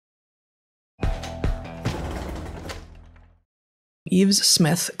Eves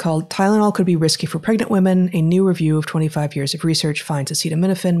Smith called Tylenol Could Be Risky for Pregnant Women. A new review of 25 years of research finds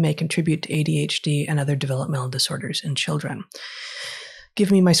acetaminophen may contribute to ADHD and other developmental disorders in children. Give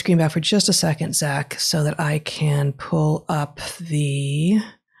me my screen back for just a second, Zach, so that I can pull up the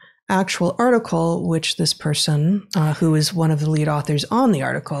actual article, which this person, who is one of the lead authors on the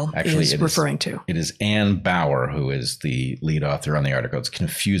article, is referring to. It is Ann Bauer who is the lead author on the article. It's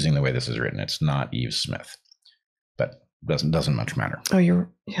confusing the way this is written. It's not Eve Smith, but doesn't much matter.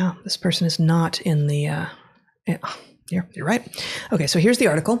 Oh, this person is not in the, you're right. Okay, so here's the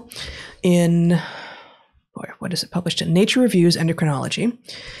article what is it published in? Nature Reviews Endocrinology.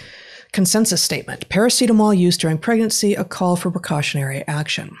 Consensus statement: Paracetamol use during pregnancy, a call for precautionary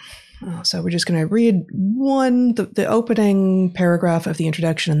action. So we're just going to read the opening paragraph of the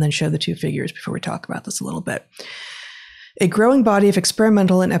introduction and then show the two figures before we talk about this a little bit. A growing body of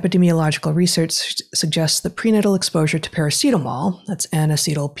experimental and epidemiological research suggests that prenatal exposure to paracetamol, that's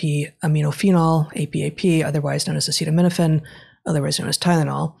N-acetyl-P-aminophenol, APAP, otherwise known as acetaminophen, otherwise known as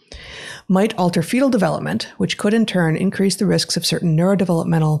Tylenol, might alter fetal development, which could in turn increase the risks of certain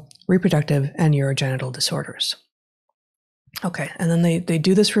neurodevelopmental, reproductive, and urogenital disorders. Okay, and then they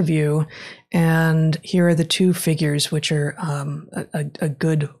do this review, and here are the two figures, which are a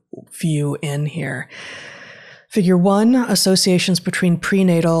good view in here. Figure 1, associations between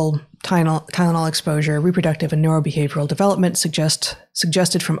prenatal Tylenol exposure, reproductive, and neurobehavioral development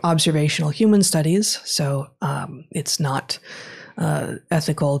suggested from observational human studies. So it's not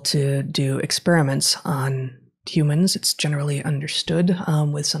ethical to do experiments on humans. It's generally understood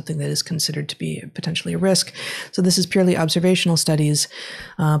with something that is considered to be potentially a risk. So this is purely observational studies,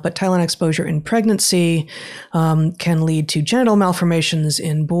 but Tylenol exposure in pregnancy can lead to genital malformations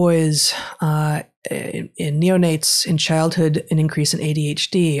in boys, in neonates, in childhood, an increase in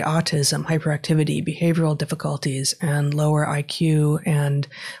ADHD, autism, hyperactivity, behavioral difficulties, and lower IQ and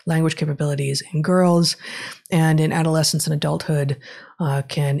language capabilities in girls. And in adolescence and adulthood,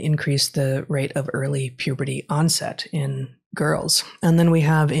 can increase the rate of early puberty onset in girls. And then we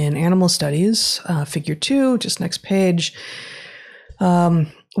have in animal studies, figure 2, just next page,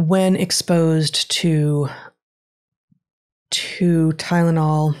 when exposed to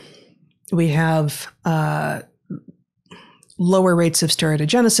Tylenol, we have lower rates of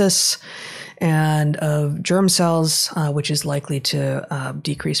steroidogenesis and of germ cells, which is likely to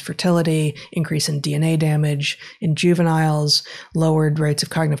decrease fertility, increase in DNA damage in juveniles, lowered rates of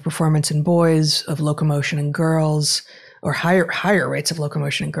cognitive performance in boys, of locomotion in girls, or higher rates of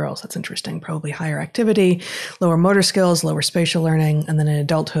locomotion in girls. That's interesting. Probably higher activity, lower motor skills, lower spatial learning. And then in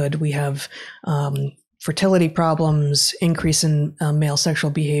adulthood, we have fertility problems, increase in male sexual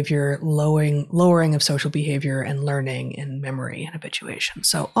behavior, lowering of social behavior and learning and memory and habituation.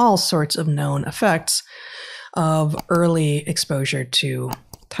 So all sorts of known effects of early exposure to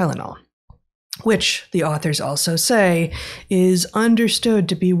Tylenol, which the authors also say is understood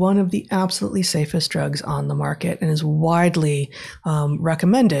to be one of the absolutely safest drugs on the market and is widely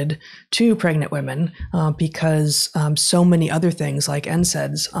recommended to pregnant women because so many other things like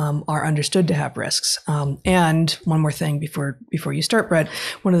NSAIDs are understood to have risks. And one more thing before you start, Brett,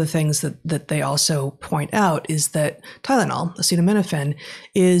 one of the things that they also point out is that Tylenol, acetaminophen,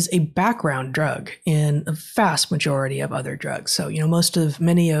 is a background drug in a vast majority of other drugs. So,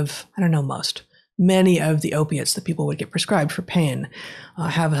 many of the opiates that people would get prescribed for pain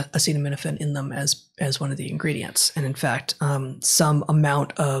have acetaminophen in them as one of the ingredients. And in fact, some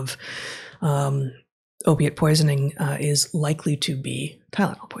amount of opiate poisoning is likely to be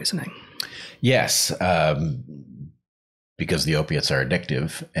Tylenol poisoning. Yes, because the opiates are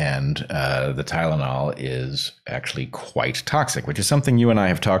addictive, and the Tylenol is actually quite toxic, which is something you and I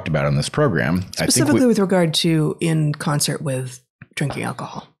have talked about on this program. Specifically with regard to in concert with drinking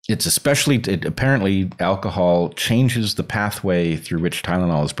alcohol. It's apparently alcohol changes the pathway through which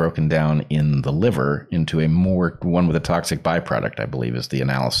Tylenol is broken down in the liver into one with a toxic byproduct, I believe is the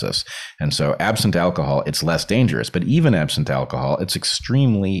analysis. And so absent alcohol, it's less dangerous, but even absent alcohol, it's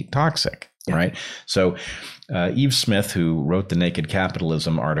extremely toxic, right? So Eve Smith, who wrote the Naked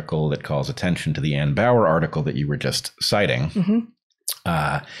Capitalism article that calls attention to the Ann Bauer article that you were just citing,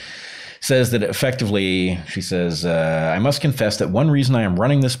 says that effectively, she says, I must confess that one reason I am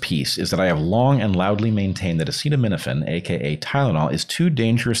running this piece is that I have long and loudly maintained that acetaminophen, aka Tylenol, is too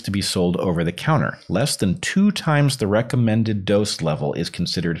dangerous to be sold over the counter. Less than 2 times the recommended dose level is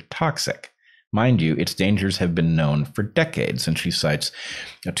considered toxic. Mind you, its dangers have been known for decades, and she cites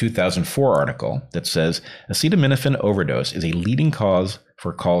a 2004 article that says acetaminophen overdose is a leading cause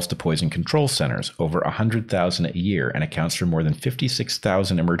for calls to poison control centers, over 100,000 a year, and accounts for more than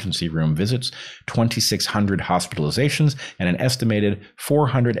 56,000 emergency room visits, 2,600 hospitalizations, and an estimated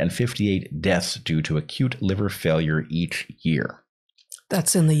 458 deaths due to acute liver failure each year.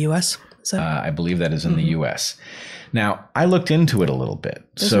 That's in the U.S.? I believe that is in the U.S. Now, I looked into it a little bit.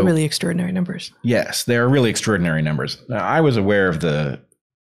 Those are really extraordinary numbers. Yes, they are really extraordinary numbers. Now, I was aware of the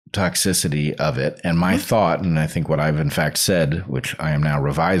toxicity of it, and my thought, and I think what I've in fact said, which I am now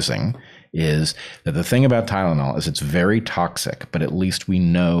revising, is that the thing about Tylenol is it's very toxic, but at least we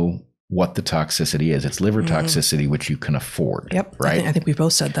know what the toxicity is. It's liver toxicity, which you can afford. Yep. Right. I think we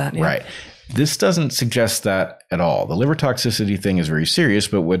both said that. Yeah. Right. This doesn't suggest that at all. The liver toxicity thing is very serious,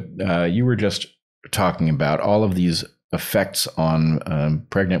 but what you were just talking about, all of these effects on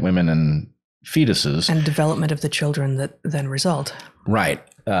pregnant women and fetuses. And development of the children that then result. Right.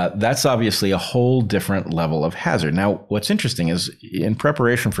 That's obviously a whole different level of hazard. Now, what's interesting is in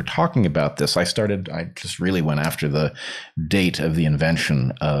preparation for talking about this, I just really went after the date of the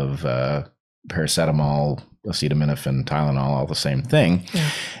invention of paracetamol, acetaminophen, Tylenol, all the same thing. Yeah.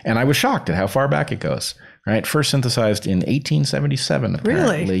 And I was shocked at how far back it goes. Right. First synthesized in 1877,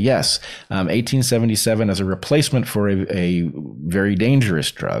 apparently. Really? Yes. 1877 as a replacement for a very dangerous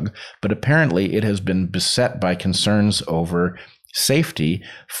drug. But apparently it has been beset by concerns over safety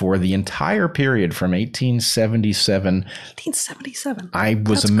for the entire period from 1877. 1877. I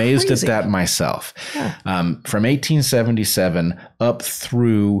was amazed crazy. At that myself. Yeah. From 1877 up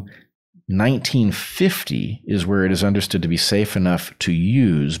through 1950 is where it is understood to be safe enough to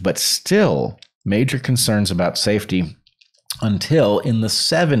use, but still major concerns about safety until in the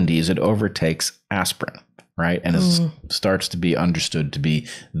 70s it overtakes aspirin, right? And it starts to be understood to be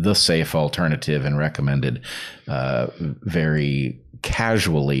the safe alternative and recommended very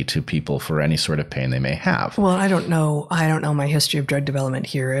casually to people for any sort of pain they may have. Well, I don't know my history of drug development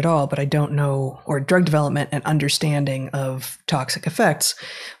here at all, but I don't know, or drug development and understanding of toxic effects,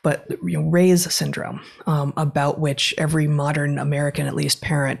 but Ray's syndrome, about which every modern American, at least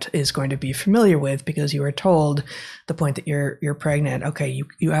parent, is going to be familiar with, because you are told the point that you're pregnant. Okay,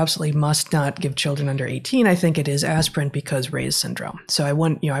 you absolutely must not give children under 18. I think it is aspirin because Ray's syndrome. So I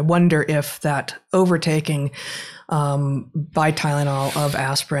wonder if that overtaking by Tylenol of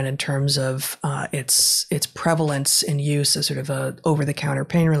aspirin in terms of its prevalence in use as sort of a over-the-counter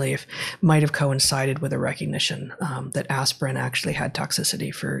pain relief might have coincided with a recognition that aspirin actually had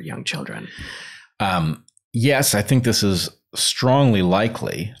toxicity for young children. Yes, I think this is strongly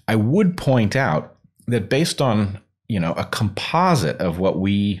likely. I would point out that based on a composite of what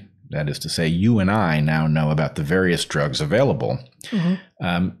we, that is to say, you and I now know about the various drugs available.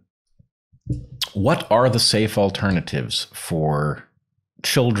 What are the safe alternatives for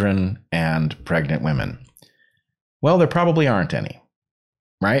children and pregnant women? Well, there probably aren't any,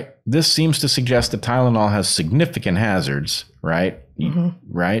 right? This seems to suggest that Tylenol has significant hazards, right?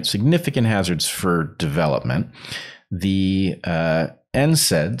 Right? Significant hazards for development. The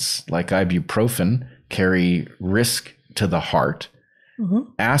NSAIDs, like ibuprofen, carry risk to the heart.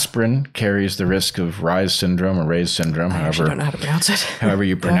 Aspirin carries the risk of Ray's syndrome or Ray's syndrome, I actually don't know how to pronounce it. However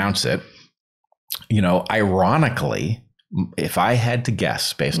you pronounce it. Ironically, if I had to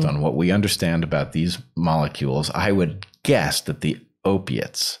guess based on what we understand about these molecules, I would guess that the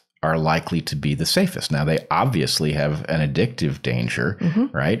opiates are likely to be the safest. Now, they obviously have an addictive danger,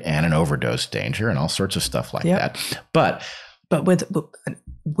 right? And an overdose danger and all sorts of stuff like that. But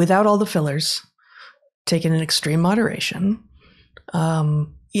without all the fillers, taken in extreme moderation,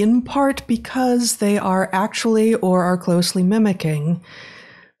 in part because they are actually or are closely mimicking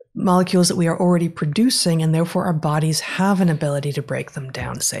molecules that we are already producing, and therefore our bodies have an ability to break them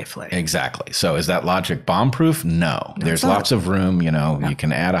down safely. Exactly. So is that logic bomb-proof? No. There's lots of room. You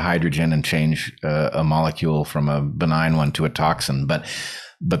can add a hydrogen and change a molecule from a benign one to a toxin. But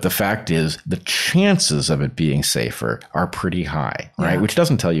the fact is the chances of it being safer are pretty high, right? Which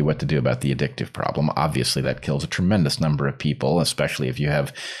doesn't tell you what to do about the addictive problem. Obviously, that kills a tremendous number of people, especially if you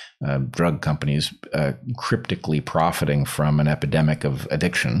have drug companies cryptically profiting from an epidemic of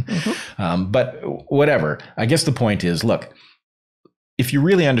addiction. But whatever. I guess the point is, look, if you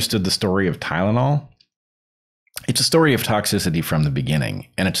really understood the story of Tylenol, it's a story of toxicity from the beginning.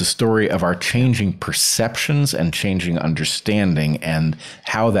 And it's a story of our changing perceptions and changing understanding and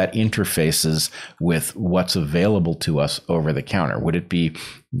how that interfaces with what's available to us over the counter. Would it be,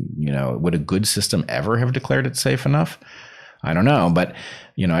 would a good system ever have declared it safe enough? I don't know, but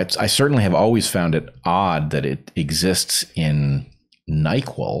I certainly have always found it odd that it exists in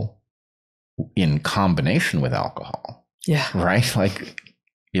NyQuil in combination with alcohol. Yeah. Right? Like,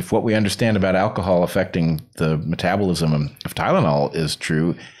 if what we understand about alcohol affecting the metabolism of Tylenol is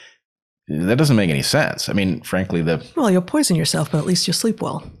true, that doesn't make any sense. I mean, frankly, well, you'll poison yourself, but at least you'll sleep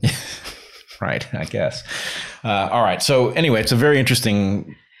well. Right, I guess. All right. So anyway, it's a very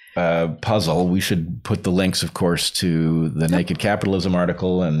interesting puzzle. We should put the links, of course, to the Naked Capitalism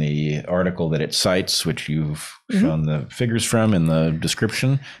article and the article that it cites, which you've shown the figures from in the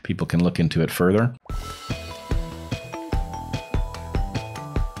description. People can look into it further.